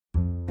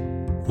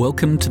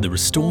Welcome to the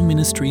Restore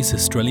Ministries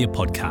Australia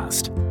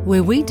podcast,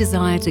 where we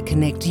desire to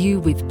connect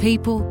you with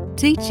people,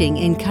 teaching,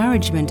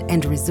 encouragement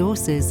and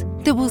resources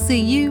that will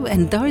see you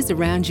and those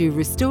around you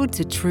restored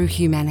to true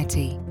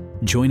humanity.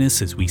 Join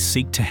us as we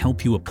seek to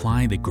help you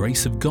apply the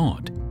grace of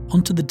God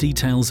onto the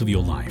details of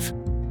your life.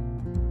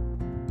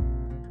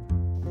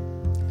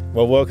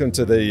 Well, welcome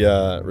to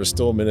the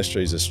Restore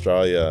Ministries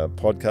Australia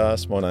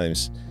podcast. My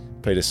name's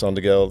Peter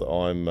Sondergeld.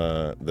 I'm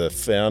the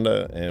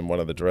founder and one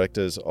of the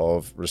directors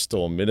of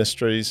Restore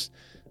Ministries.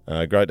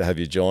 Great to have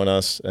you join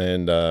us.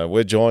 And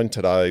we're joined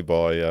today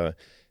by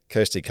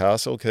Kirsty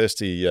Castle.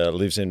 Kirsty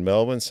lives in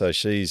Melbourne, so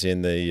she's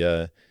in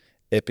the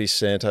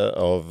epicentre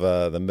of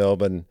the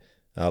Melbourne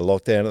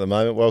lockdown at the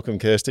moment. Welcome,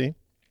 Kirsty.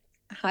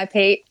 Hi,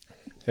 Pete.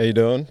 How you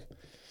doing?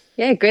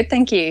 Yeah, good,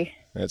 thank you.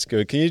 That's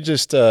good. Can you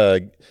just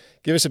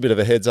give us a bit of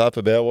a heads up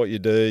about what you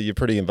do? You're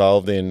pretty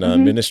involved in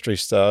ministry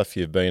stuff.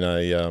 You've been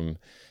a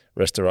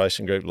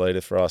restoration group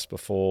leader for us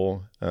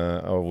before.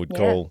 I would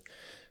call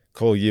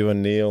you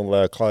and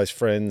Neil close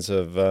friends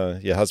of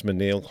your husband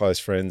Neil, close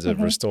friends of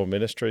Restore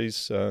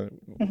Ministries.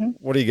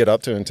 What do you get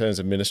up to in terms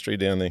of ministry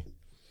down there?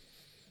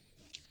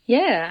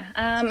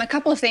 Yeah, a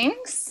couple of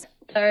things.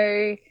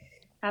 So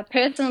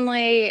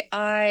personally,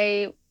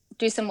 I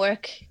do some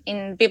work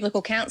in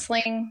biblical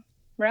counselling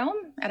realm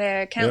at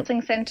a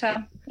counselling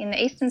centre in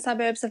the eastern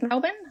suburbs of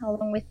Melbourne,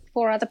 along with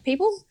 4 other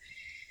people.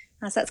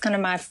 So that's kind of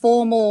my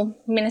formal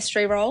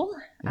ministry role.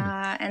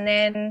 And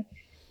then,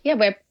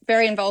 we're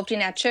very involved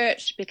in our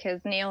church because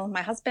Neil,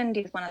 my husband,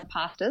 is one of the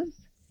pastors.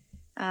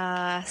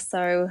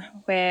 So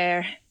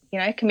we're,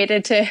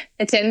 committed to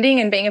attending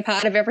and being a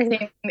part of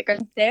everything that goes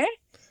there.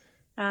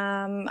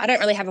 I don't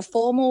really have a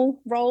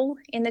formal role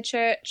in the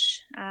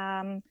church.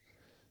 I'm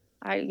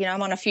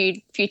on a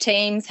few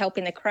teams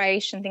helping the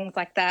creche and things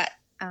like that.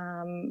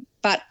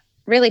 But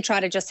really try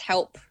to just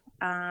help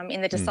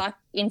in the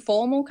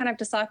informal kind of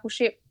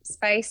discipleship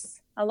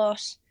space a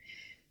lot.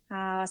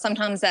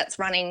 Sometimes that's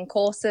running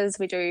courses.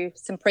 We do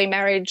some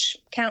pre-marriage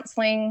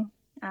counselling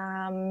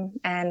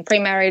and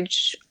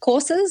pre-marriage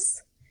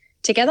courses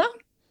together.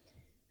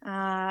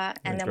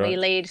 And then we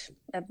lead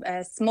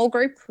a small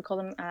group. We call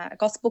them a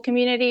gospel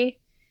community.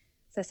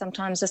 So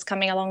sometimes just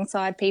coming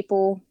alongside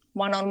people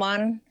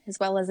one-on-one as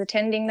well as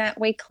attending that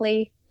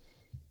weekly.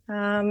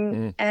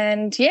 And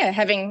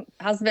having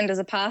a husband as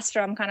a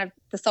pastor, I'm kind of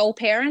the sole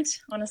parent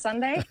on a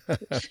Sunday,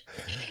 which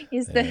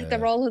is the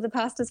role of the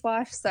pastor's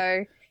wife.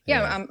 So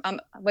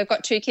we've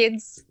got 2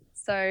 kids.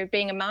 So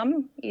being a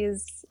mum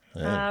is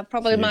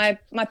probably my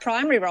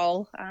primary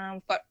role.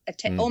 I've got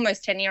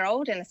almost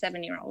 10-year-old and a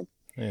 7-year-old.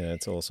 Yeah,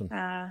 that's awesome.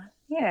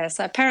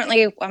 So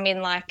apparently I'm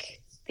in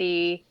like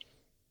the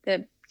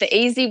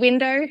easy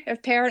window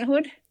of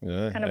parenthood.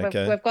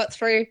 We've got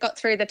through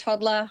the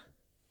toddler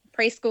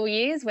preschool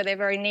years where they're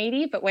very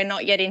needy, but we're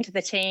not yet into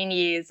the teen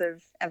years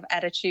of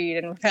attitude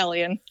and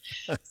rebellion.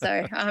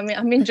 So I'm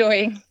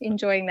enjoying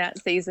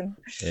that season.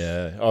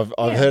 Yeah,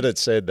 I've heard it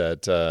said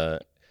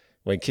that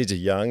when kids are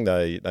young,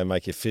 they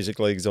make you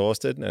physically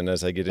exhausted, and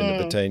as they get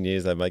into the teen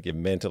years, they make you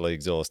mentally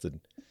exhausted.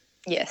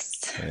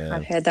 Yes,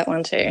 I've heard that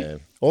one too. Yeah.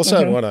 Also,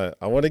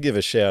 I want to give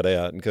a shout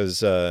out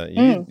because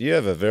you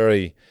have a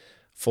very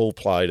full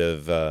plate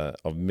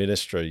of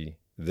ministry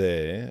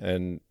there,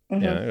 and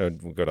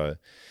we've got a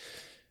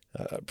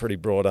pretty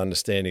broad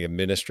understanding of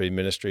ministry.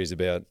 Ministry is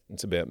about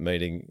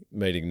meeting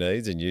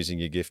needs and using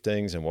your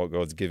giftings and what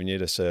God's given you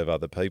to serve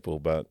other people.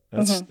 But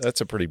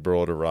that's a pretty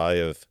broad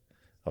array of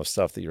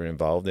stuff that you're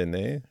involved in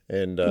there.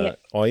 And I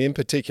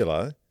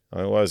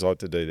always like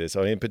to do this.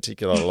 I in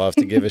particular love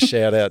to give a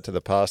shout out to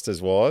the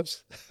pastors'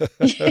 wives.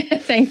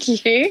 Thank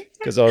you.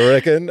 Because I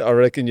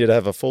reckon you'd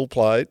have a full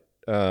plate.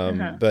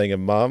 Being a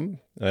mum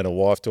and a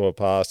wife to a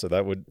pastor,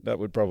 that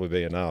would probably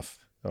be enough,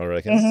 I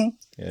reckon.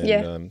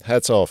 And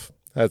hats off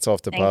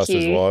to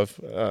pastors' wives.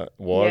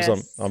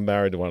 Yes. I'm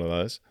married to one of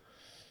those.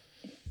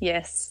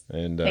 Yes.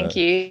 And thank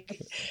you.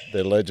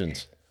 They're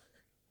legends.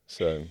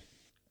 So,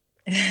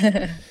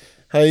 hey,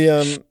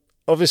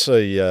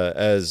 obviously,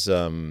 as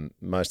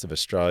most of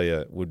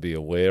Australia would be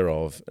aware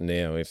of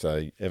now, if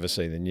they ever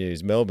see the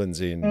news,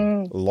 Melbourne's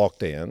in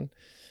lockdown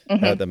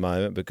at the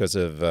moment because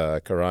of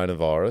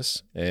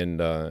coronavirus. And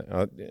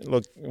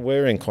look,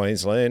 we're in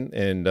Queensland,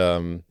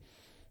 and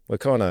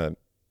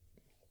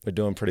we're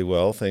doing pretty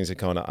well. Things are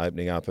kind of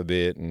opening up a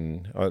bit,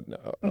 and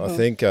I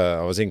think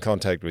I was in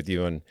contact with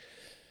you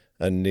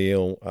and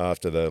Neil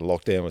after the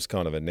lockdown was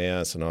kind of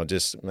announced, and the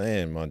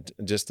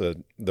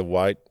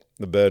weight,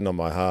 the burden on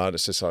my heart,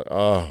 it's just like,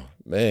 oh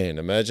man,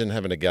 imagine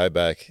having to go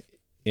back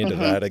into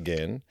that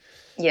again.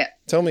 Yeah.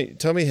 Tell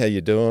me how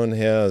you're doing.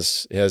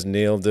 How's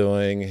Neil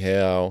doing?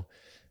 How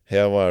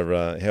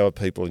are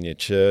people in your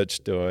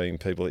church doing?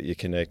 People that you're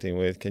connecting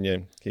with? Can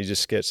you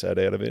just sketch that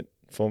out a bit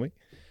for me?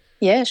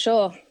 Yeah,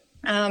 sure.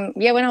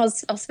 When I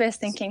was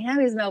first thinking, how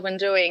is Melbourne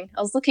doing?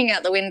 I was looking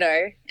out the window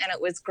and it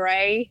was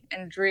grey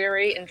and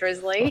dreary and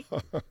drizzly.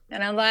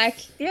 And I'm like,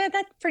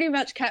 that pretty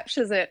much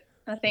captures it,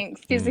 I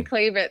think,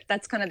 physically, but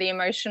that's kind of the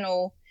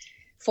emotional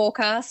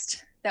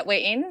forecast that we're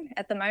in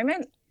at the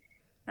moment.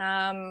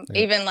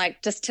 Even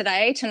like just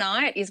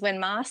tonight is when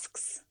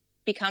masks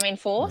become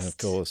enforced. Of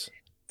course.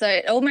 So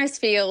it almost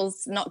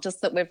feels not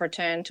just that we've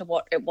returned to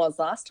what it was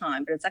last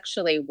time, but it's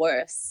actually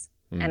worse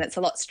and it's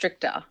a lot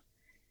stricter.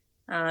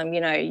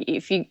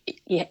 If you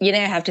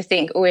now have to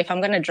think, if I'm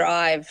going to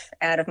drive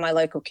out of my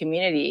local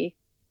community,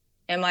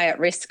 am I at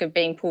risk of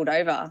being pulled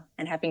over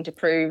and having to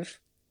prove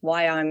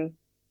why I'm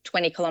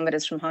 20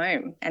 kilometres from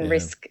home and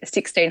risk a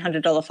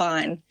 $1,600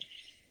 fine?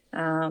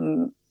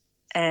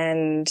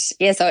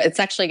 So it's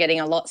actually getting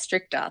a lot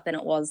stricter than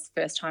it was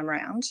first time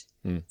round.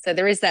 So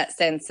there is that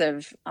sense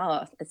of,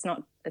 it's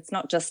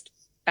not just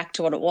back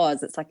to what it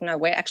was. It's like, no,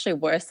 we're actually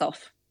worse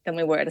off than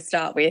we were to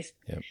start with.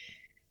 Yep.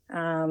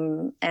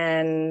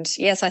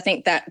 So I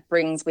think that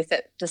brings with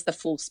it just the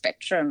full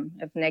spectrum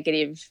of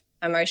negative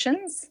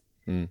emotions.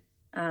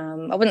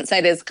 I wouldn't say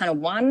there's kind of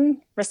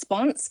one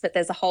response, but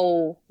there's a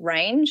whole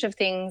range of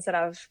things that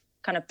I've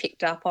kind of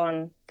picked up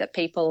on that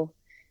people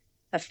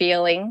are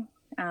feeling.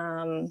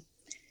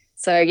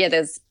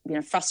 There's,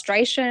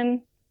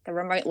 frustration, the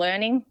remote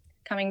learning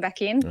coming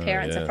back in.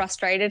 Parents are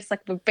frustrated. It's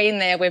like, we've been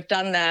there, we've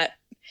done that.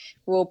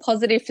 We were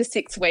positive for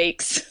 6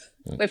 weeks.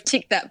 We've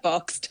ticked that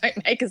box.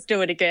 Don't make us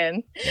do it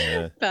again.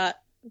 Yeah. But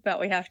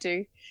we have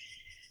to.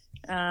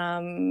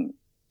 And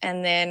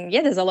then,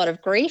 there's a lot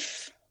of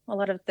grief, a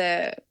lot of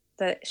the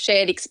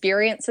shared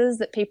experiences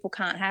that people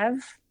can't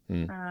have.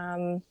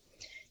 For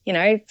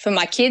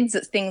my kids,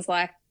 it's things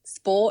like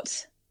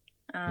sport,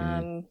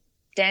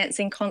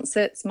 dancing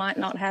concerts might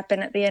not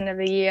happen at the end of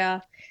the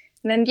year.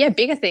 And then,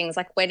 bigger things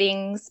like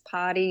weddings,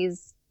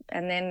 parties,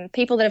 and then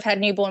people that have had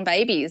newborn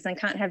babies and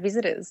can't have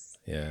visitors.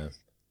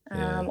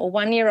 Or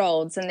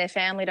 1-year-olds and their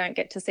family don't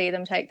get to see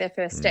them take their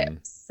first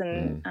steps.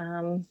 And,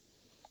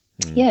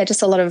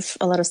 just a lot of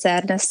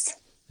sadness.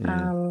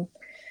 There's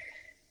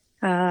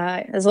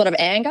a lot of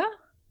anger.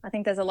 I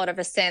think there's a lot of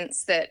a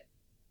sense that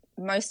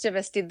most of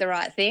us did the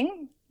right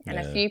thing and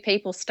a few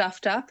people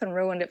stuffed up and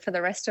ruined it for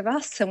the rest of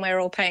us, and we're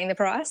all paying the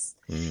price.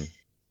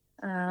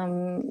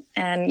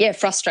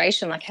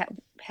 Frustration, like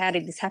how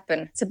did this happen?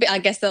 It's a bit, I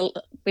guess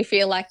we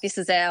feel like this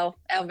is our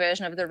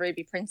version of the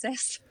Ruby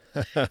Princess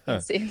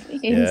in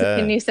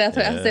New South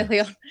Wales early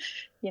on.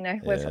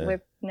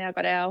 We've now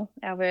got our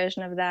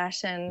version of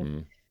that.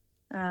 And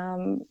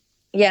and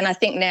I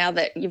think now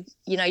that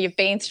you've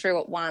been through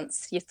it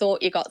once, you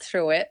thought you got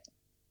through it,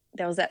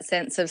 there was that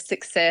sense of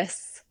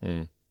success,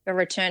 we're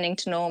returning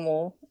to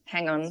normal.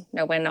 Hang on,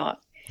 no, we're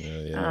not.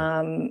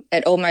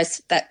 It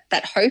almost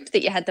that hope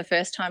that you had the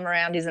first time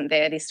around isn't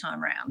there this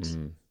time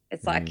around.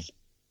 It's like,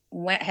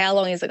 how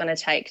long is it going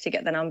to take to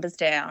get the numbers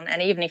down?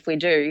 And even if we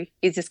do,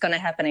 is this going to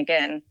happen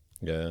again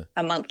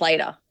a month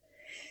later?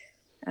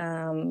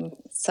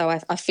 So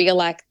I feel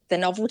like the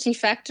novelty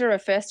factor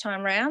of first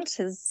time round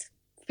has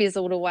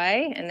fizzled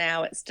away, and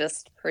now it's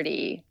just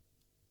the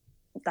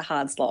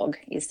hard slog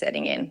is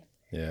setting in.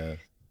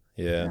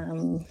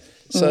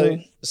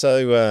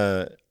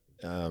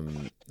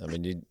 I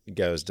mean, you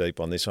go as deep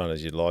on this one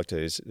as you'd like to.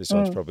 This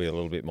one's probably a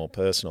little bit more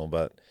personal,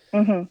 but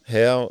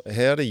how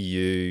do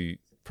you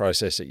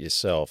process it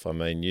yourself? I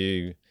mean,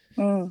 you've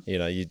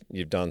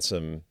done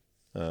some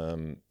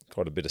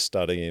quite a bit of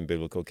study in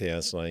biblical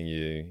counselling.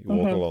 You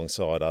walk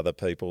alongside other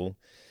people.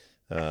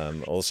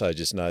 Also,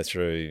 just know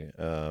through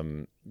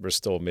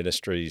Restore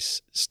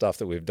Ministries stuff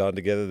that we've done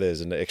together.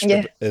 There's an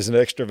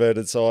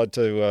extroverted side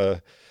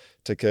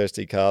to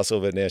Kirsty Castle,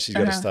 but now she's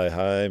got to stay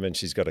home and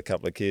she's got a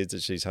couple of kids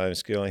that she's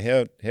homeschooling.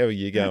 How are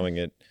you going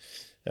at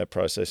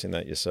processing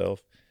that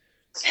yourself?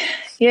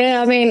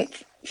 Yeah, I mean,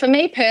 for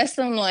me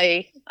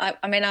personally,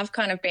 I've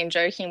kind of been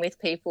joking with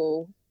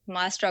people.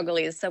 My struggle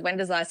is, so when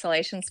does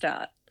isolation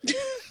start?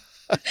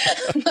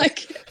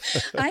 Like,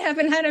 I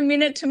haven't had a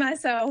minute to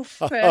myself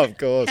for of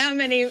course. how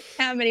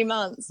many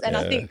months? And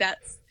I think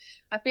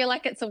I feel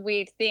like it's a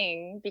weird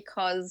thing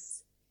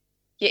because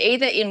you're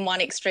either in one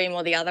extreme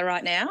or the other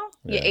right now.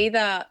 You're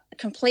either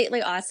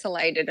completely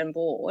isolated and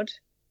bored,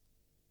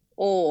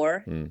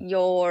 or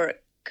you're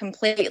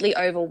completely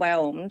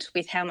overwhelmed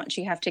with how much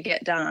you have to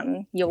get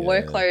done. Your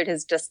workload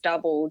has just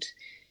doubled.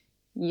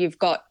 You've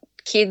got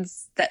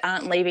kids that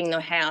aren't leaving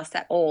the house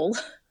at all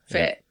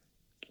for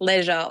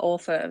leisure or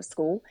for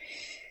school.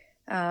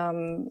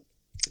 So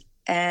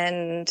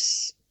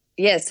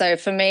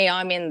for me,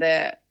 I'm in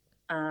the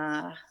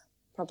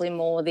probably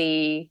more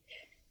the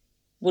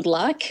would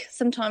like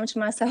some time to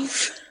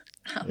myself.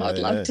 I'd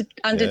love to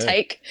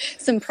undertake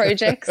some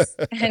projects,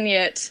 and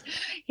yet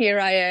here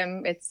I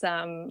am. It's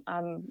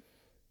a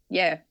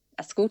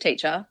school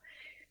teacher,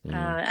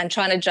 and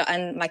trying to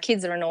and my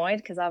kids are annoyed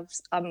because I'm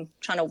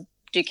trying to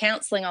do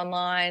counselling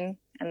online,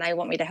 and they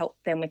want me to help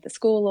them with the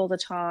school all the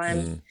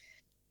time.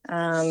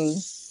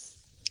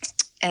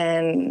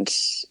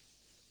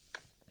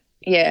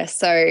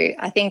 So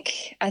I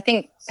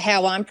think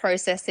how I'm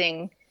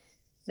processing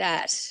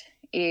that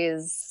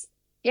is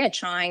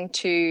trying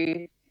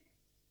to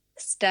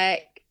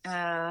stay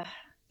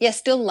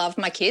still love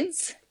my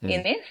kids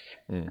in this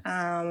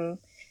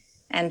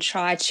and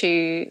try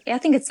to I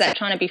think it's that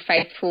trying to be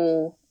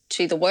faithful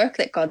to the work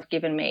that God's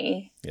given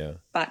me,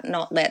 but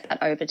not let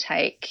that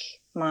overtake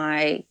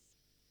my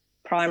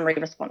primary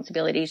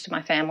responsibility to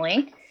my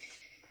family.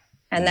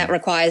 And that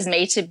requires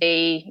me to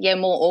be,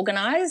 more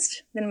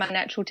organised than my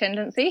natural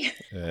tendency.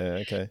 Yeah,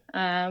 okay.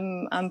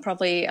 I'm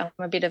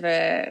a bit of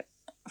a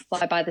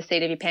fly by the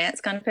seat of your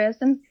pants kind of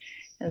person.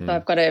 And so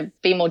I've got to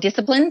be more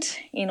disciplined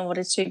in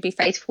order to be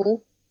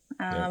faithful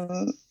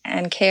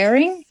and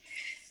caring.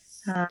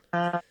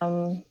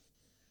 And,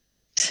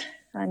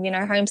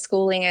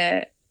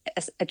 homeschooling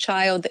a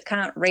child that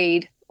can't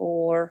read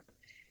or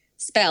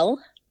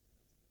spell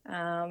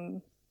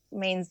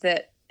means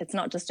that it's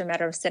not just a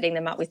matter of setting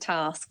them up with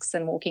tasks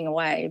and walking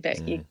away, but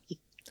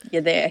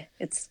you're there.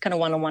 It's kind of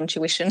one-on-one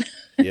tuition.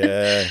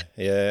 Yeah.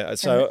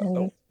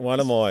 So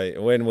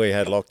when we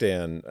had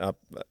lockdown up,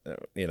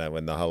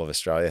 when the whole of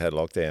Australia had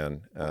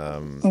lockdown,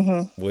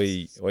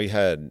 we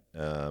had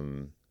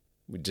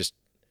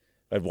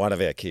one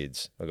of our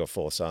kids. I got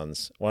 4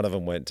 sons. One of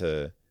them went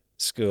to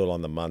school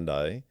on the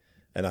Monday,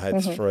 and I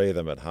had 3 of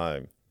them at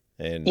home.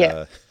 And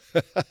I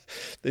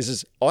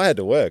had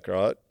to work,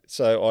 right?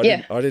 So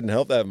I didn't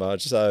help that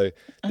much. So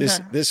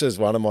this was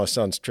one of my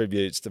son's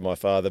tributes to my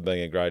father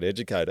being a great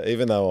educator.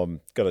 Even though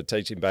I'm got a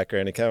teaching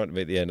background, he came up to me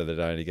at the end of the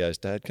day and he goes,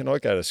 "Dad, can I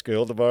go to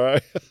school tomorrow?"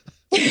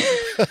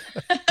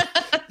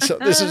 So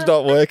this is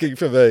not working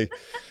for me.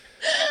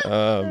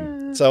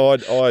 So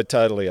I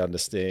totally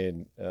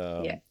understand,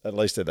 at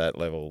least at that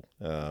level,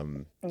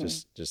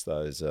 just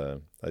those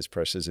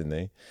pressures in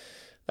there.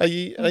 Are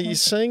you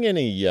seeing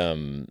any?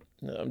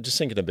 I'm just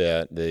thinking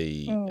about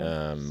the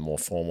more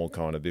formal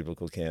kind of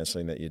biblical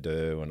counselling that you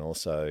do, and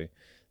also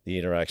the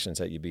interactions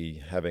that you'd be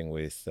having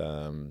with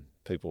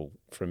people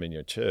from in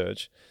your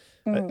church.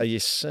 Are you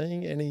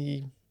seeing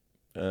any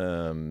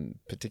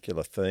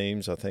particular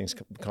themes or things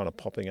kind of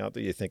popping up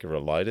that you think are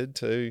related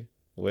to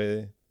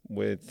where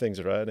things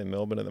are at in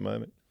Melbourne at the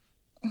moment?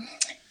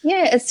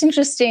 Yeah, it's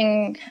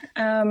interesting.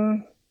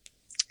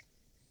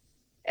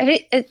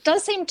 It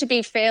does seem to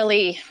be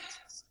fairly,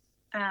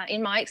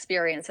 in my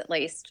experience at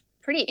least,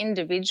 pretty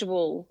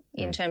individual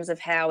in terms of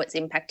how it's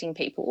impacting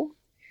people.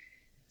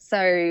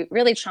 So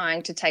really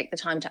trying to take the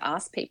time to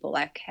ask people,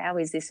 like, how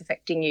is this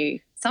affecting you?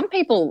 Some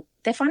people,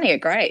 they're finding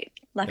it great.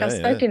 Like I've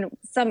spoken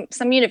to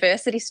some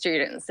university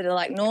students that are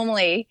like,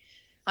 normally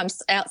I'm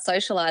out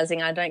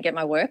socialising, I don't get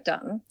my work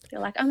done.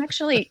 They're like, I'm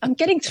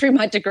getting through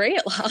my degree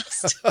at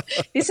last.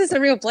 This is a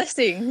real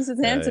blessing. This is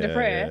an answer to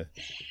prayer.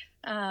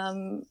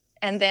 And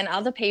then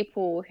other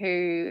people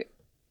who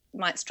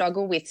might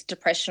struggle with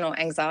depression or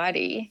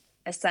anxiety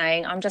are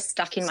saying, I'm just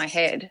stuck in my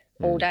head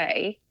all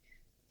day.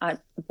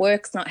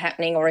 Work's not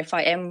happening, or if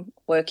I am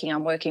working,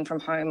 I'm working from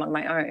home on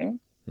my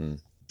own.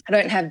 I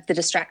don't have the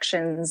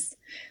distractions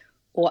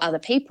or other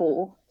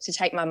people to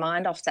take my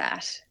mind off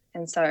that.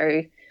 And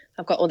so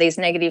I've got all these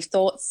negative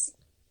thoughts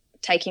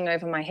taking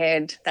over my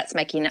head. That's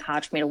making it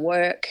hard for me to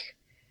work.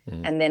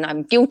 And then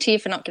I'm guilty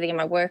for not getting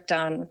my work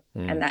done.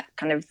 And that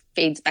kind of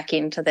feeds back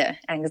into the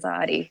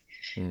anxiety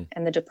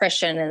and the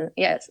depression.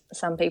 And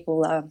some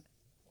people are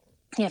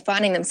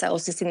finding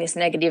themselves just in this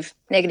negative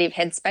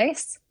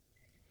headspace.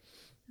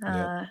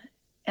 And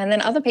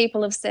then other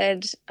people have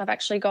said, I've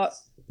actually got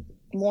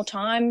more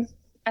time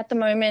at the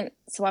moment,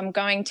 so I'm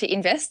going to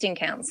invest in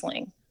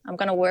counselling. I'm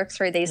going to work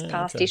through these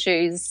past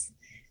issues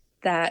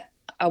that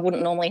I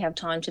wouldn't normally have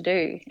time to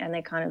do. And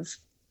they're kind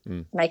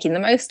of making the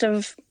most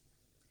of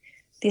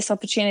this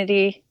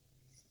opportunity.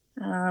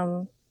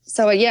 I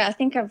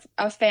think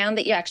I've found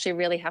that you actually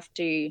really have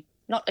to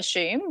not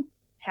assume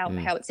how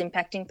it's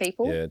impacting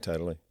people. Yeah,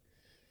 totally.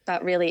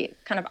 But really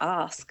kind of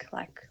ask,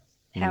 like,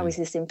 how is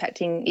this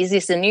impacting? Is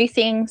this a new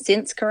thing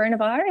since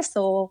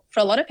coronavirus? Or for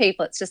a lot of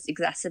people, it's just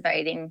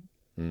exacerbating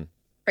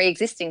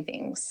pre-existing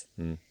things.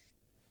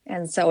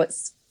 And so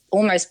it's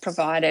almost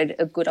provided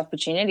a good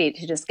opportunity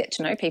to just get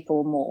to know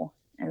people more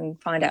and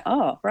find out,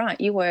 oh,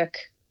 right, you work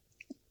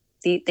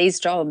these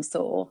jobs,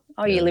 or,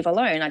 oh, you live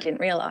alone, I didn't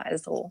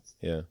realise, or...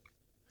 Yeah.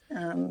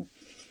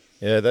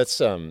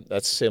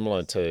 That's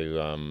similar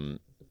to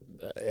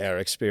our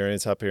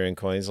experience up here in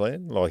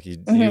Queensland. Like you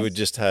would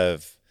just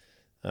have,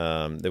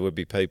 there would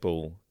be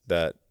people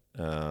that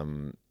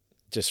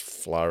just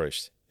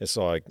flourished. It's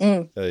like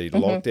the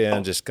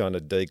lockdown just kind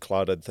of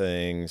decluttered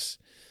things.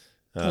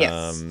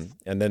 And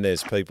then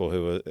there's people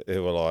who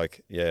were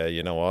like, yeah,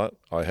 you know what?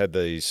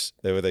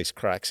 There were these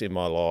cracks in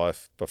my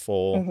life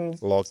before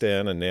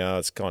lockdown, and now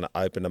it's kind of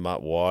opened them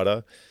up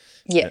wider.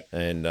 Yeah.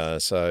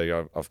 And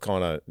so I've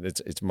kind of,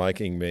 it's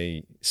making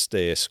me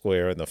stare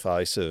square in the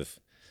face of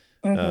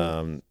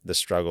the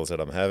struggles that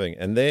I'm having.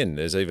 And then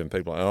there's even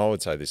people, and I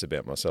would say this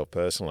about myself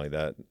personally,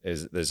 that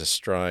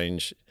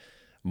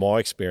my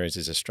experience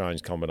is a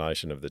strange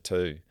combination of the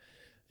two.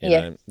 You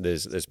know,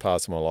 there's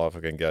parts of my life I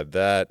can go,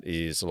 that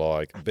is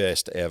like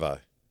best ever,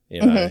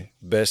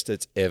 best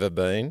it's ever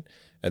been.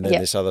 And then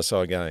this other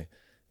side going,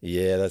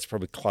 yeah, that's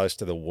probably close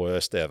to the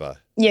worst ever.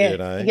 Yeah. You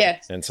know? Yeah.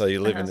 And so you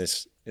live in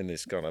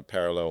this kind of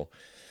parallel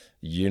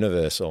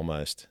universe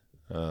almost.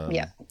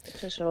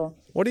 For sure.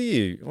 What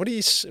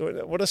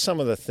are some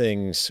of the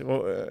things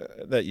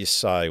that you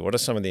say? What are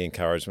some of the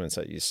encouragements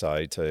that you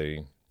say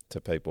to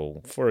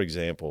people? For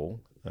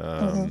example,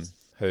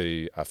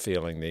 who are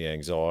feeling the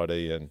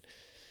anxiety. And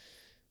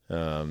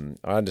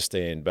I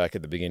understand back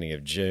at the beginning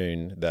of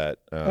June that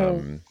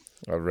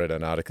I read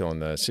an article on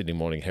the Sydney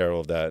Morning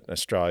Herald that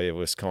Australia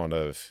was kind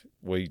of,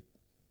 we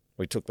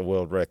took the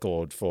world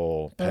record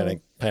for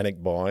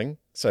panic buying.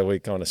 So we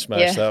kind of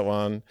smashed that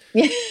one.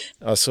 Yeah.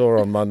 I saw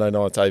on Monday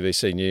night's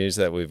ABC News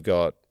that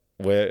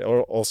we're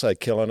also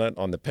killing it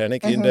on the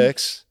panic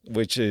index,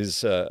 which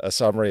is a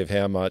summary of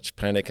how much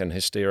panic and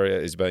hysteria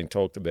is being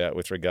talked about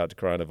with regard to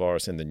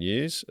coronavirus in the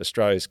news.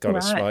 Australia's kind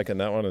of smoking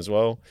that one as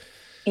well.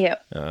 Yeah.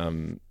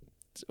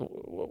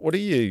 What are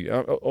you,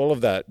 all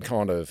of that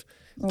kind of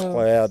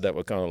cloud that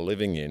we're kind of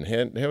living in,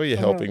 how are you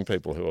helping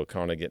people who are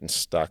kind of getting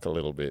stuck a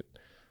little bit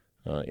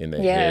in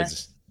their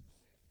heads?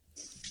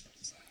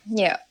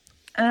 Yeah.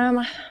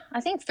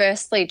 I think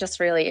firstly, just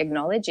really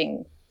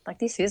acknowledging, like,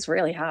 this is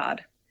really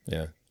hard.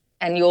 Yeah.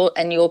 And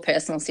your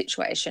personal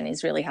situation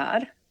is really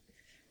hard.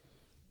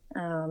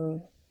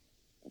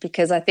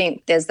 Because I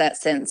think there's that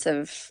sense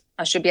of,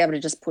 I should be able to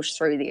just push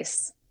through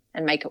this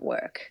and make it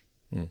work.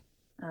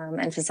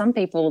 And for some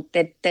people,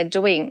 they're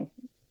doing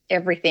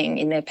everything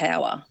in their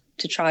power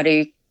to try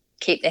to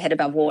keep their head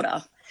above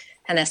water,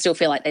 and they still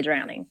feel like they're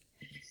drowning.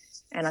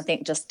 And I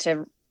think just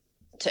to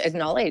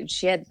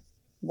acknowledge,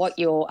 what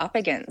you're up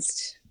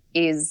against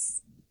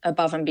is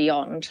above and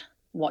beyond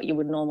what you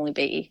would normally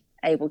be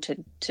able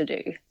to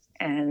do.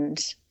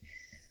 And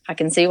I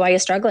can see why you're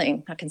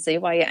struggling. I can see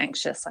why you're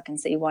anxious. I can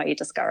see why you're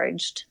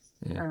discouraged.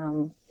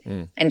 And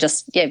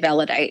just,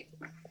 validate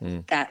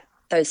that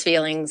those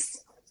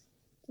feelings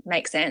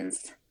make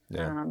sense.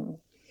 Yeah.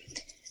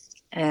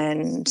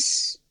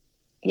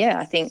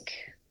 I think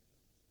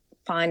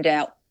find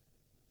out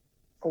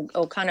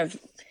or kind of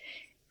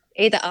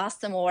either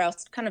ask them or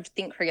else kind of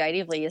think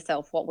creatively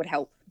yourself what would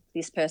help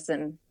this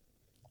person.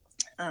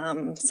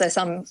 So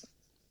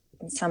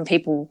some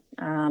people,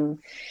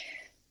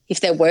 if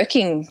they're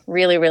working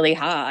really, really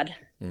hard,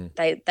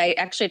 they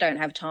actually don't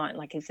have time.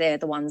 Like if they're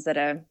the ones that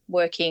are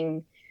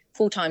working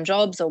full-time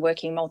jobs or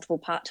working multiple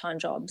part-time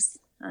jobs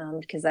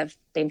because they've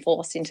been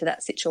forced into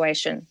that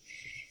situation,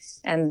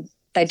 and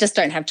they just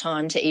don't have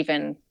time to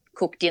even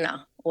cook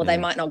dinner, or they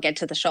might not get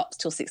to the shops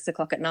till 6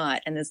 o'clock at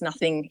night, and there's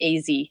nothing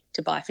easy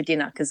to buy for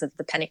dinner because of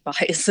the panic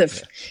buyers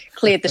have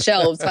cleared the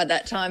shelves by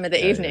that time of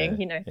the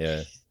evening,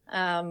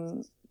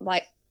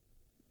 like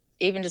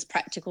even just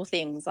practical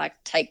things like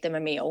take them a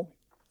meal.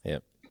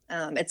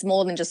 It's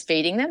more than just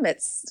feeding them,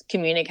 it's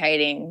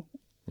communicating.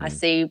 I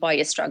see why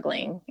you're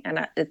struggling,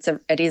 and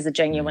it is a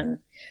genuine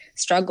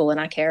struggle, and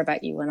I care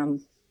about you when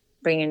I'm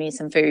bringing you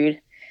some food.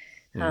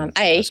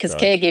 Because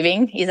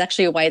caregiving is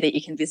actually a way that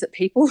you can visit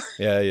people.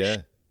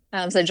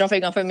 So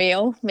dropping off a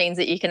meal means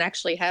that you can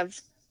actually have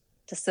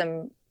just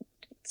some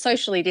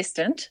socially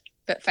distant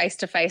but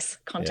face-to-face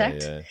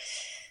contact.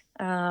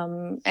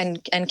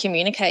 And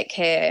communicate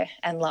care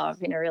and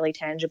love in a really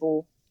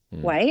tangible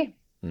way.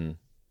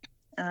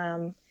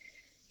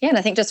 And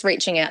I think just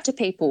reaching out to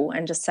people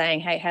and just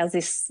saying, hey, how's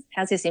this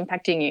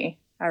impacting you?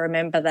 I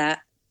remember that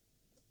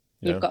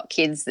you've got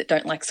kids that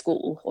don't like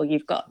school, or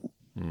you've got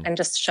and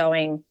just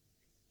showing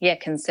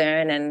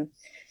concern and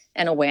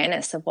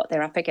awareness of what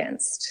they're up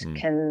against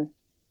can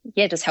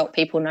just help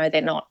people know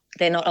they're not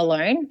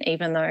alone,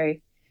 even though.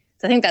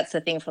 So I think that's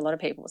the thing for a lot of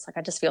people. It's like,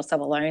 I just feel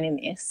so alone in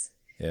this.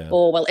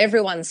 Or, well,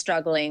 everyone's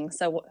struggling,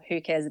 so who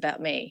cares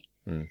about me?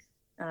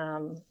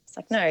 It's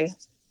like, no,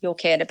 you're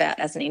cared about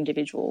as an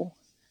individual,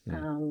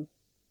 and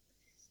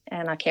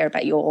I care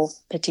about your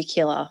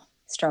particular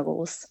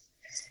struggles.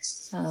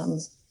 I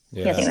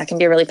think that can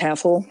be really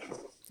powerful.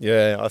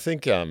 I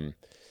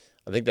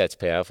think that's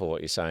powerful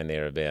what you're saying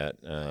there about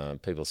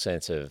people's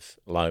sense of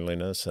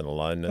loneliness and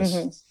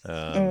aloneness.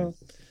 The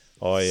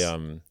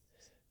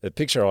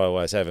picture I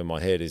always have in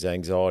my head is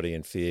anxiety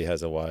and fear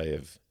has a way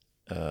of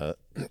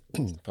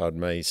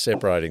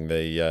separating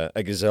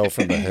a gazelle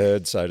from the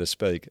herd, so to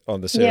speak, on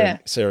the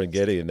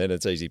Serengeti, and then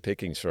it's easy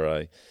pickings for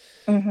a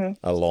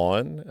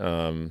lion.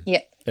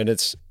 And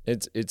it's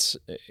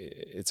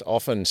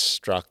often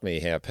struck me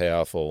how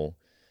powerful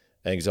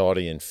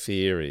anxiety and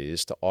fear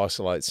is to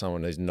isolate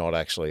someone who's not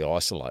actually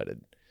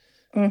isolated.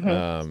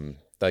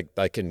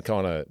 They can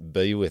kind of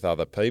be with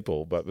other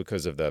people, but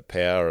because of the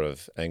power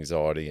of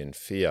anxiety and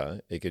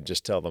fear, it could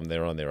just tell them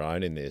they're on their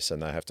own in this,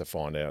 and they have to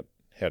find out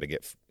how to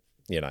get,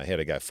 how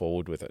to go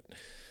forward with it,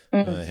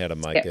 how to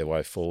make their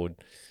way forward.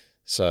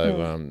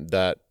 So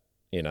that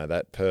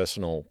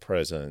personal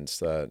presence,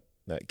 that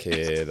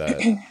care,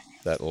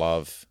 that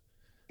love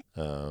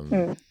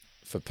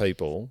for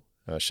people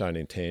shown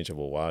in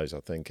tangible ways,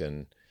 I think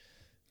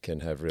can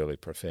have really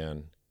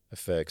profound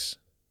effects.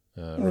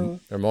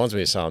 Reminds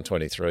me of Psalm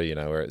 23,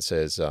 where it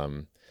says,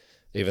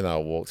 even though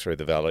I walk through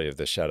the valley of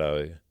the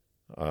shadow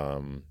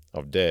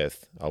of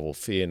death, I will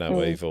fear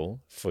no evil,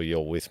 for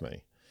you're with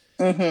me.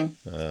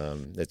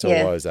 It's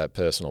always that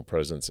personal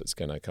presence that's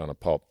going to kind of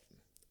pop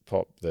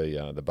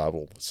the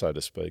bubble, so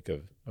to speak,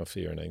 of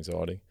fear and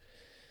anxiety.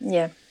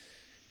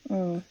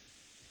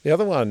 The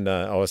other one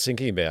I was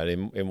thinking about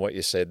in what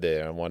you said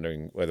there, I'm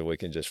wondering whether we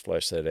can just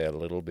flesh that out a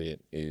little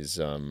bit, is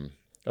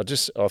I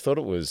thought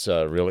it was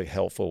really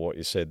helpful what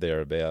you said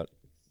there about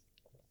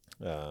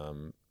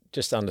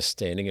just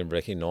understanding and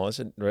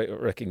recognizing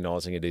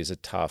it is a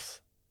tough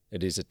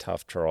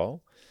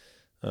trial.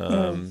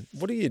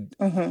 What do you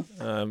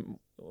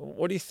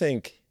what do you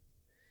think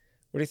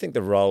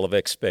the role of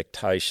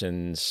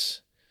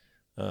expectations?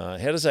 How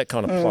does that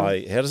kind of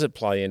play? How does it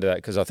play into that?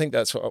 Because I think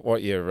that's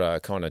what you're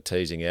kind of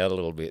teasing out a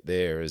little bit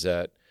there. Is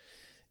that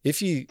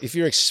if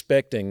you're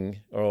expecting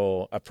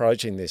or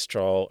approaching this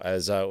trial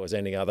as though it was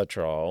any other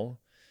trial,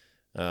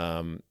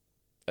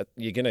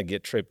 you're going to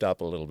get tripped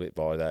up a little bit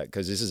by that,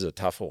 because this is a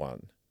tougher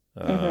one.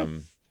 I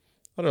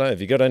don't know.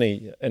 Have you got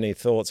any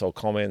thoughts or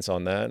comments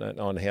on that,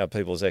 on how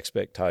people's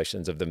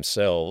expectations of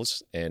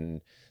themselves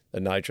and the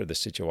nature of the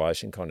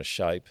situation kind of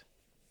shape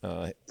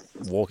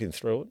walking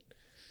through it?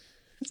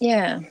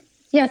 Yeah.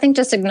 I think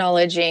just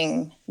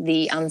acknowledging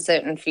the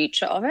uncertain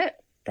future of it,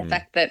 the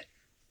fact that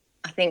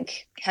I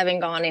think having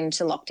gone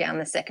into lockdown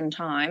the second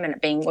time and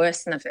it being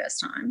worse than the first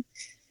time,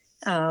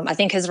 I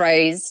think has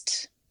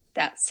raised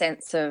that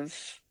sense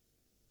of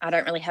I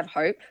don't really have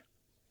hope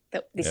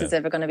that this is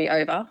ever going to be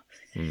over.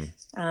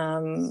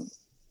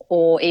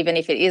 Or even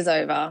if it is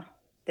over,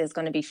 there's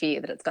going to be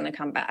fear that it's going to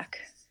come back.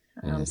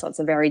 So it's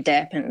a very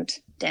dampened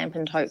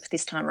hope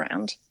this time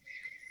around.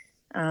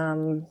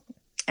 And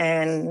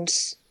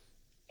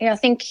I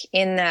think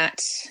in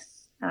that,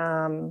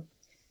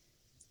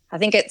 I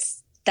think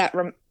it's that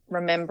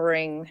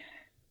remembering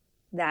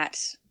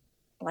that,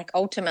 like,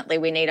 ultimately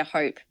we need a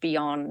hope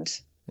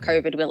beyond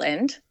COVID will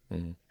end.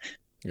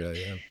 Yeah.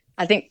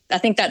 I think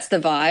that's the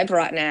vibe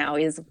right now,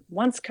 is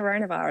once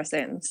coronavirus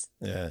ends,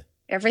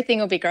 everything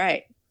will be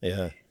great.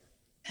 Yeah.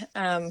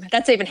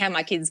 That's even how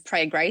my kids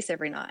pray grace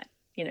every night.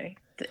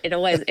 It's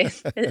always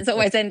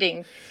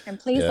ending, and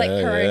please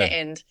let Corona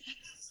end.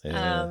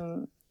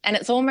 Yeah. And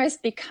it's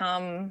almost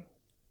become,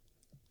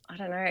 I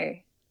don't know,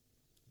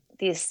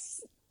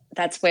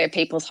 that's where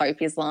people's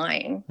hope is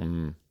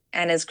lying.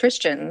 And as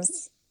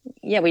Christians,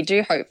 we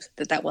do hope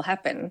that will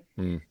happen.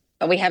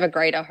 But we have a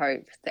greater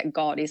hope that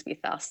God is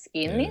with us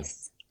in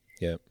this.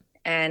 Yeah.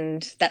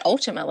 And that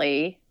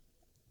ultimately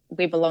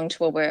we belong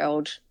to a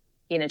world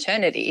in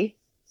eternity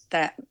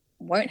that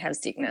won't have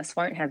sickness,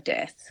 won't have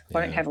death,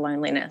 won't have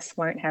loneliness,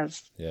 won't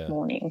have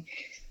mourning.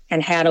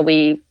 And how do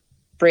we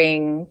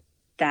bring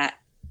that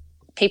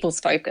people's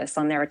focus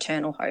on their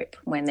eternal hope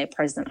when their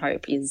present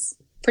hope is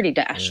pretty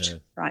dashed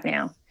right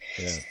now?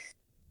 It's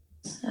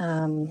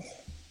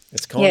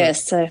kind of...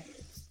 so...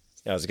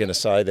 I was going to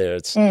say there,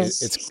 it's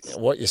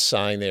what you're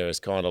saying there is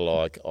kind of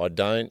like, I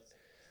don't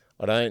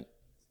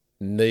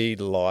need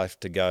life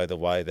to go the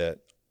way that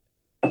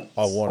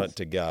I want it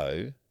to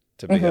go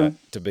to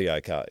be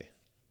okay.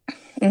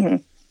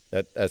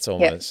 That's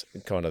almost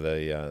kind of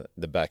the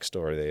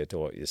backstory there to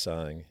what you're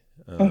saying,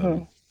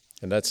 and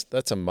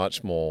that's a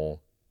much more,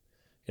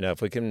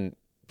 if we can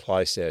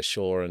place our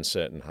sure and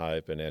certain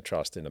hope and our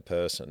trust in a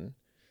person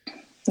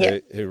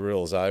who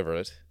rules over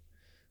it,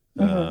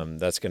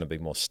 that's going to be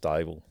more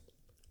stable.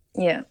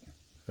 It's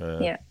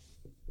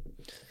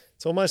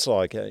almost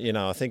like,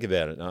 I think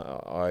about it.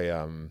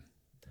 I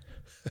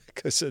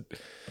because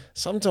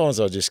sometimes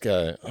I just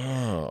go,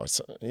 I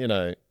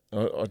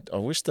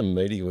wish the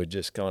media would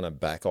just kind of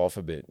back off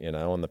a bit,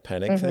 on the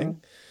panic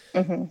thing.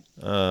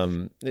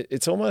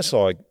 It's almost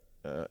like,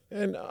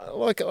 and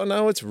like, I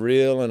know it's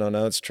real and I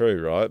know it's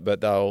true, right?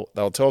 But they'll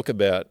talk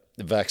about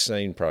the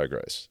vaccine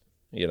progress,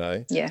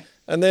 and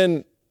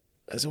then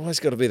there's always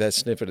got to be that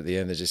snippet at the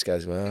end that just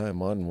goes, well, it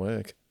mightn't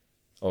work.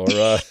 Or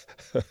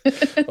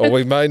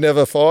we may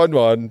never find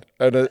one,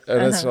 and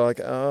it's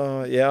like,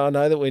 I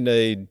know that we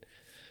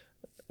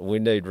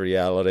need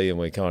reality, and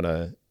we kind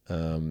of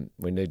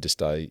we need to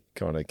stay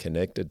kind of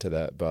connected to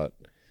that. But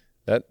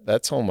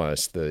that's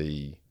almost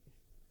it's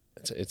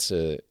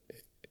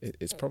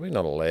probably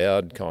not a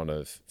loud kind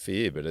of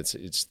fear, but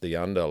it's the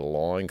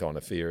underlying kind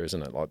of fear,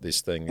 isn't it? Like,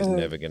 this thing is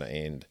never going to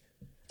end.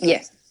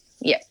 Yeah.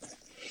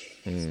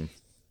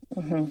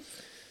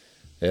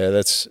 Yeah,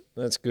 that's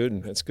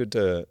good. It's good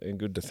to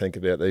think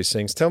about these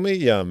things. Tell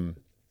me,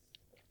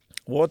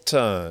 what's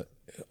God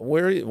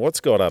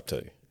up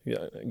to?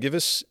 Give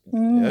us.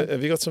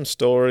 Have you got some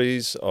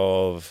stories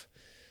of?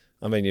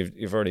 I mean,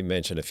 you've already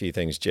mentioned a few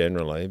things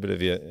generally, but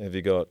have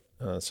you got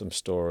some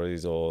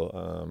stories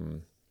or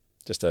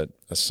just a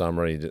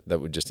summary that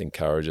would just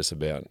encourage us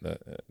about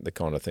the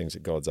kind of things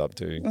that God's up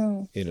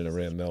to in and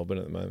around Melbourne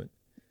at the moment?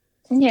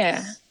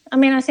 Yeah, I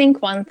mean, I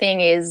think one thing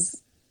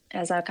is,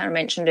 as I kind of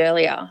mentioned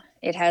earlier,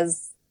 it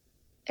has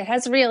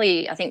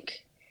really, I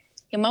think,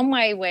 in one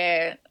way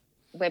we're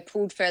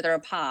pulled further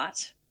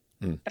apart,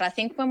 but I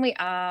think when we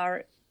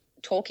are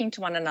talking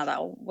to one another,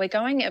 we're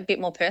going a bit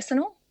more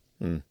personal,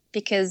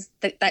 because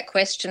that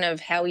question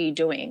of how are you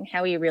doing,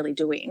 how are you really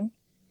doing,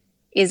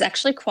 is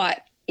actually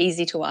quite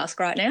easy to ask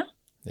right now.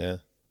 Yeah.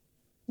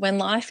 When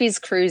life is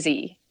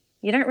cruisy,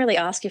 you don't really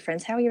ask your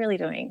friends, how are you really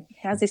doing?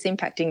 How's this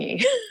impacting you?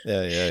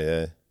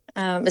 Yeah.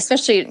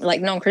 Especially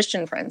like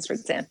non-Christian friends, for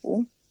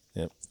example.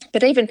 Yep.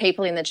 But even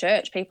people in the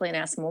church, people in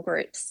our small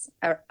groups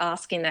are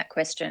asking that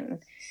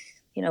question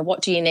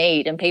what do you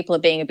need? And people are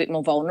being a bit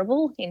more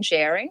vulnerable in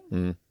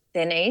sharing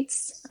their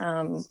needs.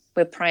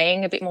 We're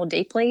praying a bit more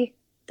deeply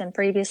than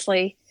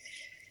previously.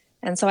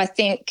 And so I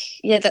think,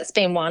 that's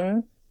been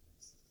one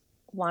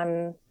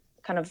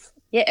kind of,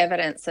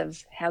 evidence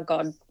of how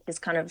God is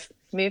kind of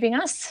moving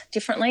us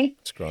differently.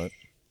 That's great.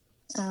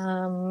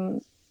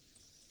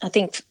 I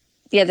think,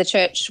 the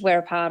church we're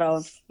a part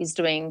of is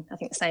doing, I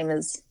think, the same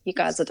as you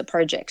guys at the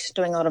project,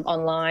 doing a lot of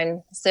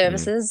online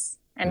services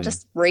and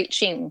just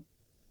reaching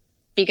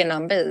bigger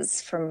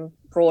numbers from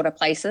broader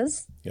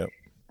places. Yep.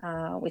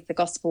 With the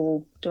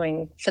gospel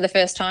for the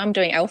first time,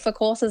 doing alpha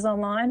courses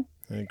online.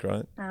 Yeah,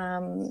 great.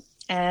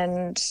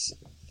 And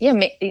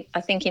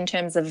I think in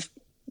terms of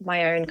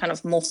my own kind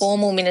of more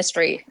formal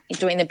ministry,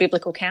 doing the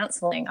biblical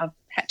counselling, I've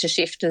had to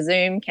shift to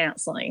Zoom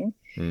counselling,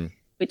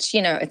 which,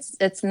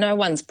 it's no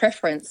one's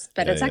preference,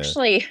 but it's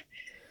actually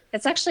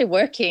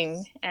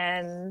working.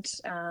 And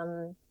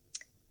I'm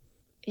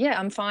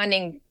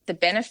finding the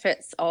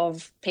benefits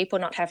of people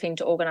not having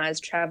to organise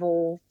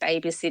travel,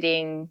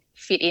 babysitting,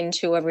 fit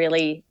into a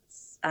really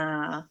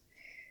kind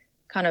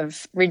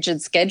of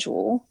rigid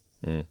schedule.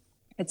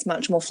 It's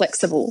much more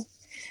flexible.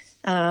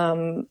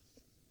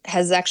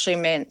 Has actually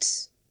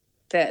meant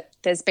that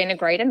there's been a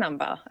greater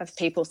number of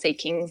people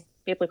seeking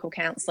biblical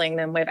counselling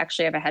than we've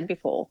actually ever had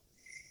before.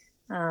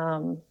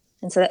 And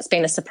so that's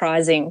been a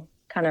surprising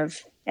kind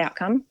of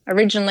outcome.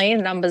 Originally,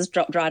 the numbers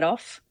dropped right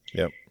off.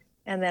 Yep.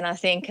 And then I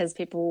think as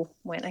people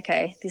went,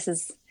 okay, this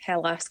is how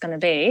life's going to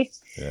be.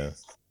 Yeah.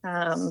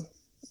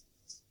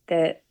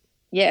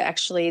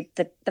 Actually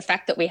the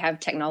fact that we have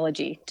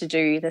technology to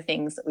do the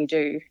things that we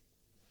do,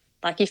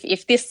 like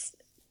if this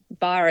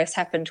virus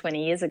happened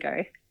 20 years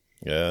ago,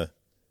 it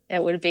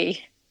would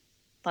be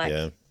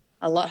a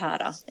lot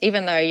harder.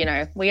 Even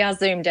though, we are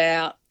zoomed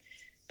out,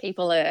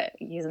 people are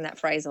using that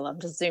phrase, I'm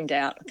just zoomed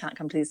out, I can't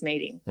come to this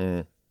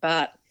meeting.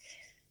 But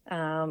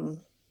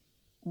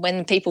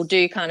when people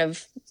do kind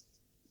of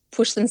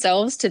push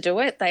themselves to do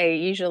it, they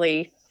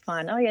usually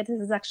find, this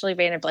has actually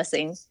been a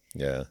blessing.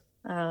 Yeah.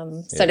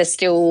 So to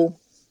still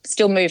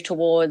move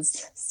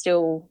towards,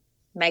 still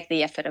make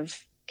the effort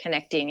of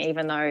connecting,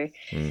 even though,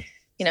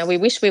 we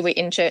wish we were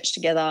in church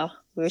together,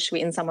 we wish we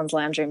were in someone's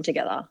lounge room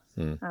together.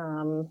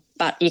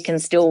 But you can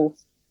still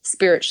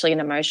spiritually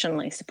and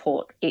emotionally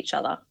support each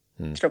other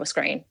through a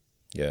screen.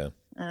 Yeah.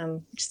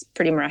 Which is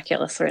pretty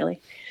miraculous,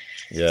 really.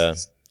 Yeah.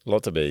 A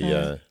lot to be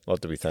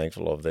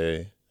thankful of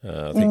there.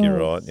 I think you're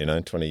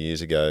right. 20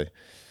 years ago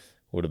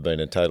would have been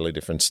a totally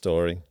different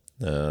story.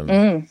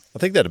 I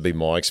think that'd be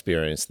my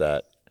experience,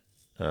 that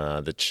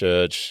the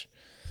church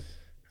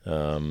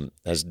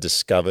has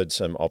discovered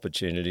some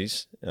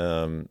opportunities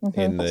in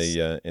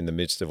the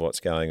midst of what's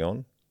going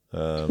on.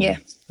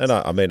 And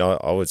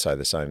I would say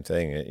the same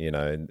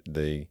thing.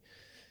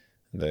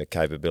 The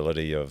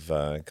capability of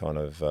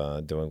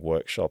doing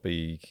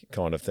workshop-y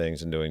kind of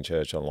things and doing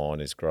church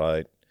online is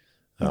great.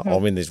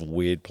 I'm in this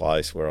weird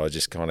place where I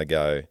just kind of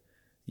go,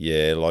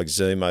 like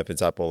Zoom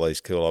opens up all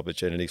these cool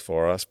opportunities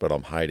for us, but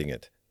I'm hating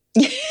it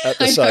at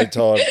the same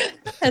time.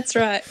 That's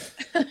right.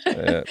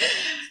 Yeah.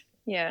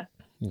 Yeah.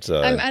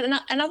 So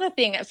another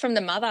thing from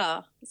the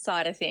mother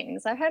side of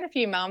things, I've had a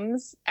few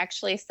mums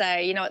actually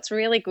say, it's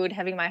really good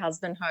having my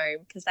husband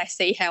home because they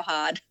see how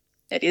hard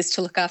it is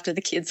to look after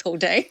the kids all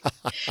day.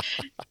 Because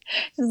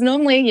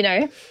normally,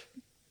 in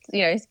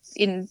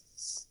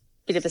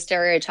bit of a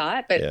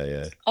stereotype, but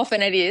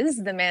often it is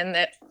the men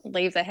that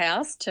leave the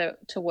house to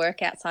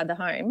work outside the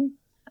home,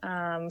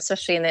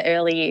 especially in the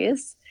early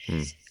years.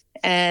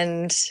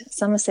 And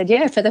someone said,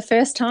 for the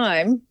first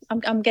time,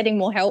 I'm getting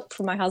more help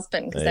from my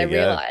husband because they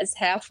realise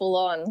how full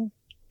on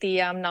the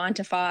 9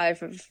 to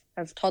 5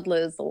 of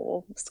toddlers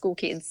or school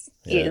kids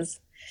is.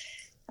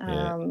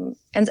 And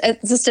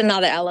it's just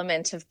another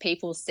element of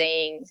people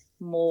seeing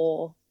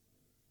more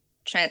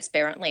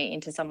transparently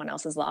into someone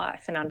else's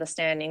life and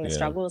understanding the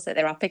struggles that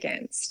they're up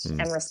against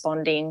and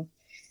responding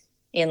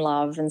in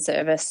love and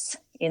service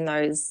in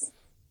those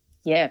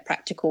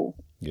practical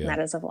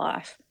matters of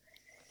life.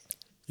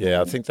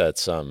 I think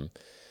that's I'm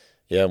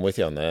with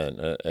you on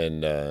that,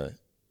 and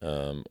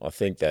I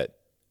think that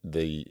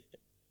the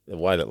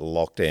way that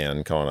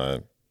lockdown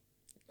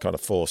kind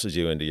of forces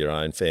you into your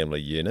own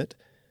family unit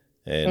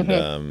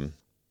and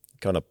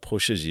kind of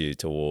pushes you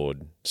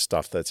toward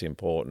stuff that's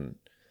important.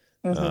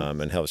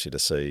 And helps you to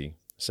see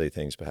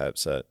things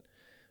perhaps that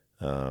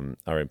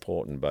are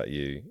important, but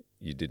you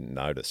didn't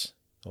notice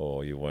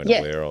or you weren't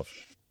aware of.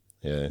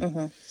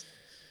 Yeah,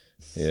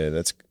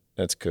 that's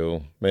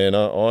cool, man.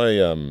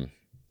 I've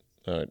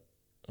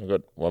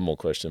got one more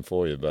question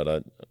for you,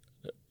 but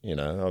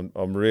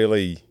I'm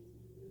really,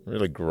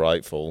 really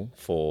grateful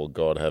for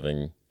God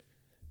having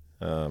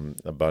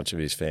a bunch of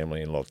His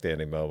family in lockdown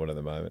in Melbourne at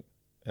the moment.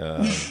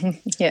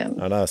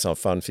 I know it's not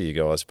fun for you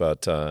guys,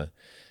 but.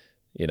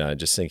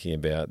 Just thinking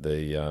about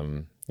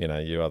the,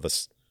 you are the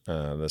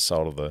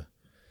soul of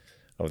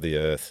the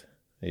earth,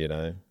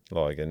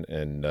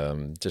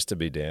 and just to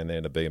be down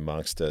there, to be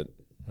amongst it,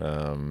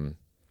 being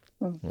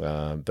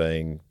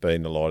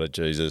the light of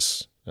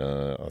Jesus,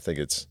 I think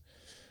it's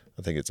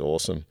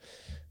awesome.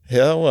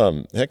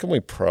 How can we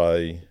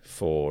pray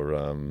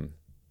for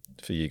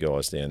you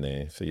guys down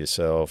there, for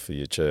yourself, for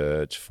your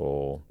church,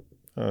 for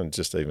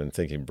just even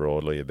thinking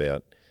broadly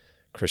about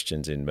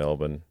Christians in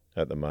Melbourne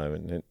at the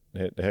moment?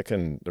 How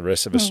can the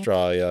rest of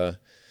Australia?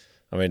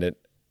 I mean,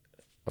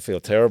 I feel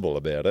terrible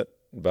about it,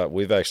 but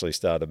we've actually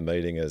started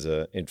meeting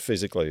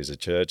physically as a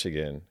church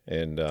again,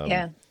 and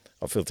I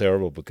feel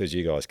terrible because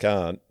you guys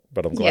can't.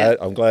 But I'm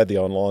glad the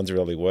online's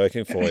really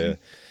working for you.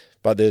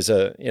 But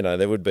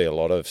there would be a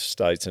lot of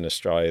states in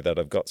Australia that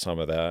have got some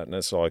of that, and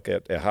it's like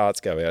our hearts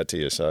go out to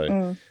you.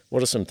 So,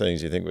 what are some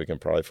things you think we can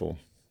pray for?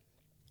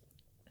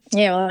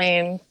 Yeah, well, I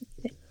mean,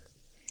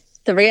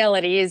 the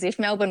reality is, if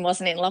Melbourne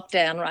wasn't in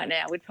lockdown right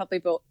now, we'd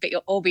probably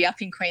all be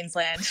up in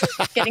Queensland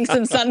getting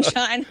some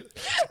sunshine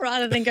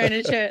rather than going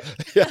to church.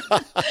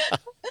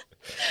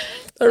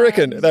 They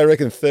reckon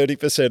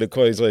 30% of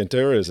Queensland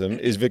tourism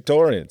is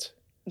Victorians.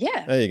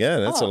 Yeah, there you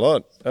go. That's a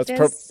lot.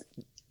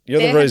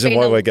 You're the reason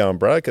why we're going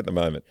broke at the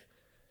moment.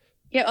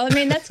 Yeah, well, I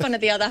mean, that's one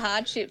of the other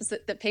hardships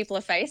that people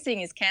are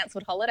facing is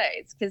cancelled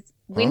holidays, because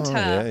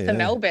winter for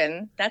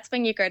Melbourne, that's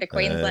when you go to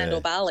Queensland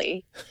or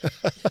Bali.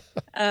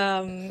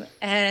 And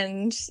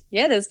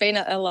there's been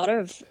a lot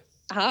of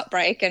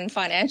heartbreak and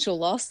financial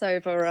loss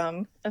over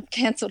of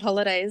cancelled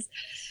holidays.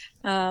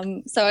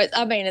 So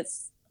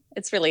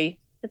it's really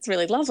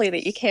lovely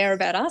that you care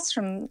about us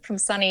from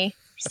sunny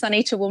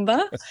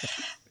Toowoomba.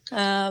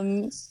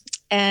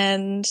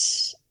 And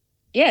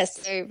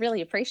yes, I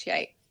really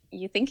appreciate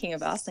you thinking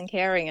of us and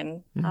caring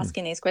and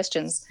asking these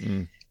questions.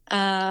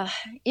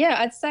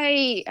 I'd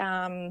say,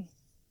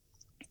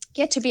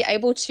 to be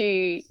able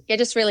to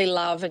just really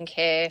love and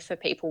care for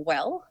people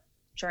well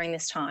during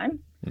this time,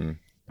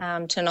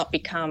 to not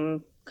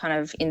become kind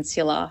of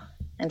insular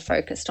and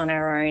focused on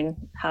our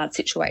own hard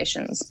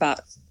situations,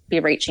 but be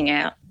reaching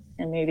out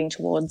and moving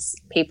towards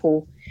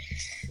people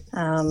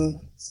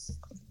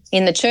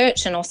in the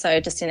church and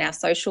also just in our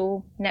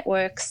social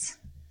networks.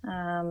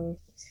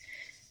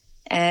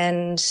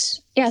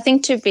 I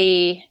think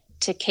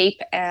to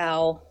keep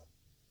our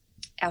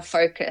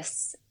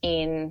focus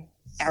in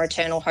our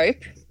eternal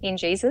hope in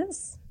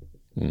Jesus,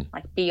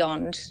 like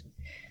beyond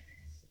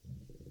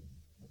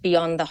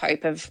the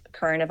hope of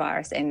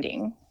coronavirus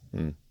ending.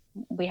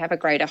 We have a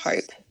greater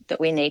hope that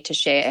we need to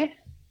share.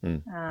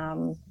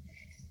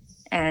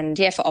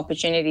 For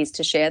opportunities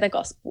to share the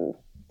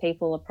gospel.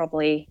 People are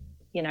probably,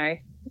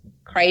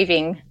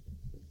 craving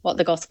what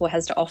the gospel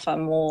has to offer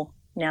more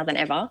now than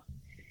ever.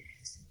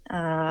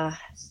 I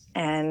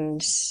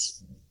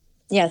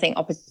think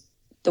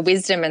the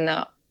wisdom and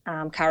the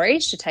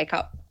courage to take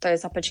up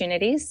those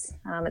opportunities.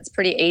 It's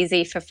pretty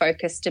easy for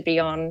focus to be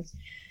on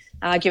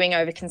arguing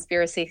over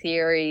conspiracy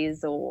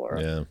theories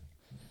or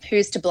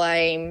who's to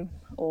blame,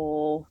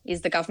 or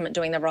is the government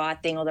doing the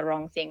right thing or the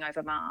wrong thing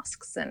over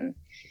masks, and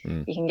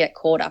you can get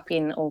caught up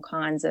in all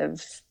kinds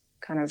of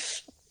kind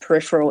of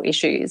peripheral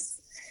issues.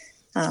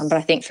 But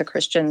I think for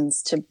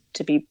Christians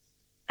to be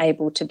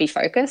able to be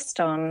focused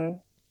on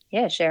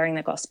sharing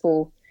the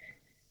gospel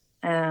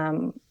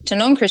to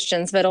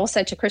non-Christians, but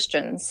also to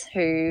Christians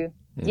who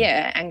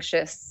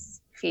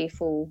anxious,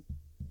 fearful,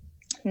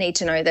 need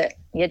to know that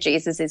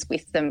Jesus is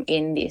with them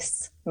in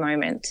this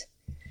moment.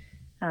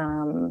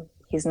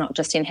 He's not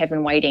just in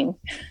heaven waiting.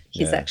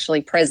 He's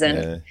actually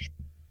present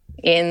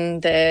in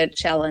the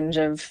challenge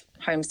of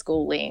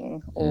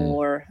homeschooling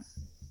or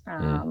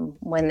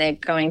when they're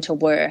going to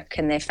work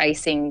and they're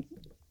facing,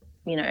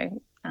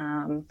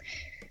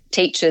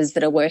 teachers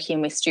that are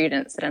working with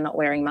students that are not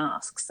wearing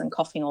masks and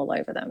coughing all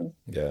over them,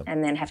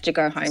 and then have to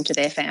go home to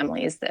their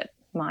families that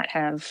might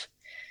have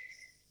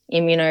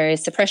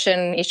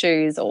immunosuppression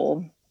issues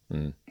or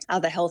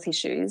other health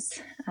issues.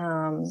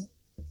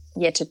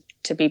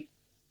 To be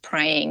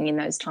praying in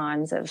those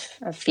times of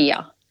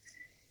fear.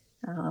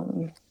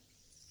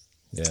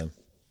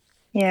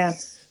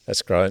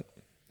 That's great.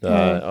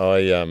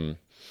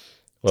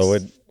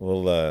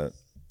 We'll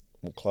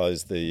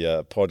close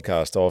the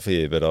podcast off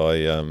here, but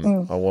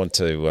I want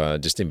to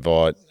just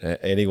invite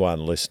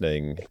anyone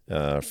listening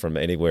from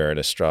anywhere in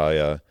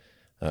Australia,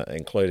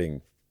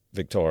 including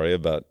Victoria,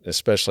 but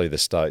especially the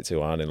states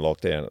who aren't in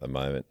lockdown at the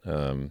moment.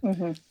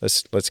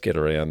 Let's get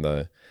around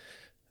the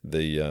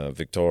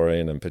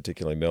Victorian and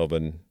particularly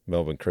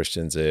Melbourne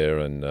Christians there,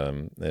 and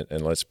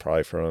let's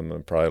pray for them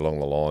and pray along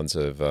the lines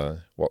of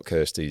what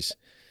Kirsty's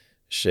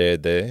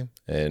shared there,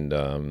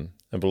 and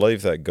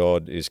believe that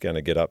God is going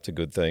to get up to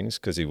good things,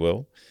 because He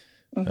will,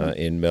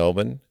 in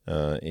Melbourne,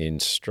 in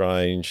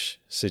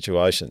strange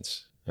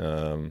situations.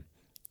 I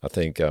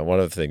think one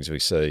of the things we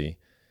see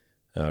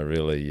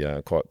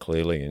really quite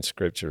clearly in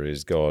Scripture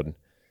is God.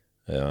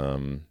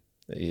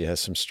 He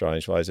has some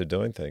strange ways of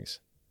doing things.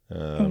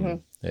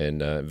 And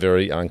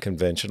very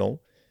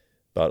unconventional,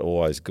 but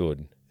always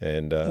good.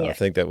 And I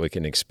think that we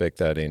can expect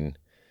that in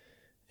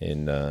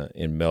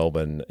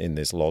Melbourne in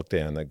this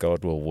lockdown, that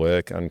God will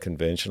work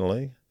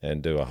unconventionally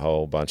and do a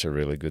whole bunch of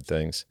really good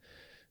things.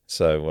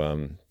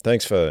 So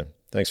thanks for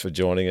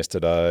joining us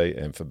today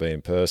and for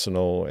being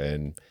personal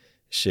and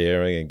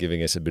sharing and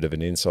giving us a bit of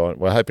an insight.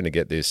 We're hoping to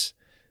get this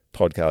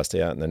podcast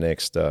out in the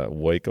next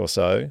week or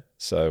so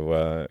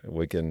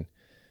we can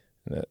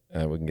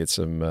get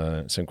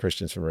some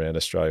Christians from around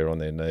Australia on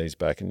their knees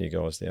backing you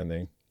guys down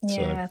there.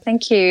 Yeah,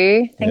 thank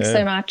you. Thanks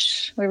so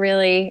much. We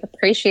really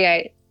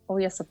appreciate all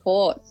your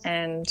support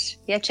and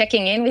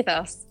checking in with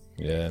us.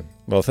 Yeah.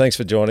 Well, thanks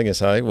for joining us.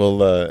 Hey,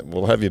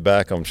 we'll have you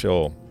back, I'm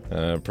sure.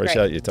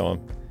 Appreciate your time.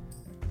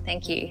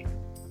 Thank you.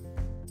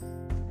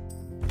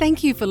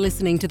 Thank you for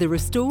listening to the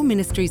Restore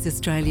Ministries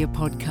Australia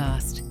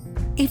podcast.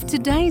 If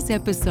today's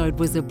episode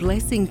was a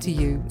blessing to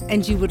you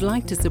and you would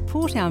like to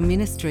support our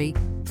ministry,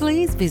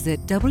 please visit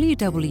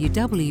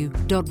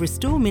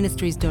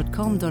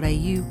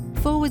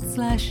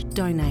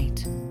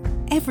www.restoreministries.com.au/donate.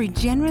 Every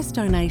generous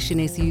donation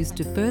is used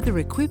to further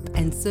equip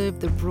and serve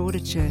the broader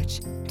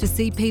church to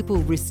see people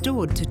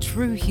restored to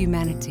true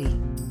humanity.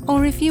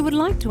 Or if you would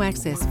like to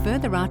access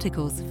further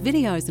articles,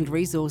 videos and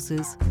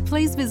resources,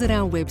 please visit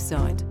our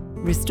website,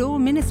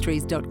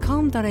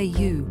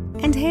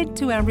 restoreministries.com.au, and head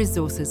to our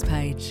resources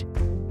page.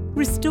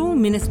 Restore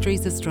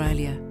Ministries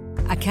Australia,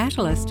 a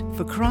catalyst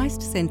for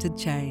Christ-centred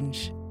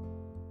change.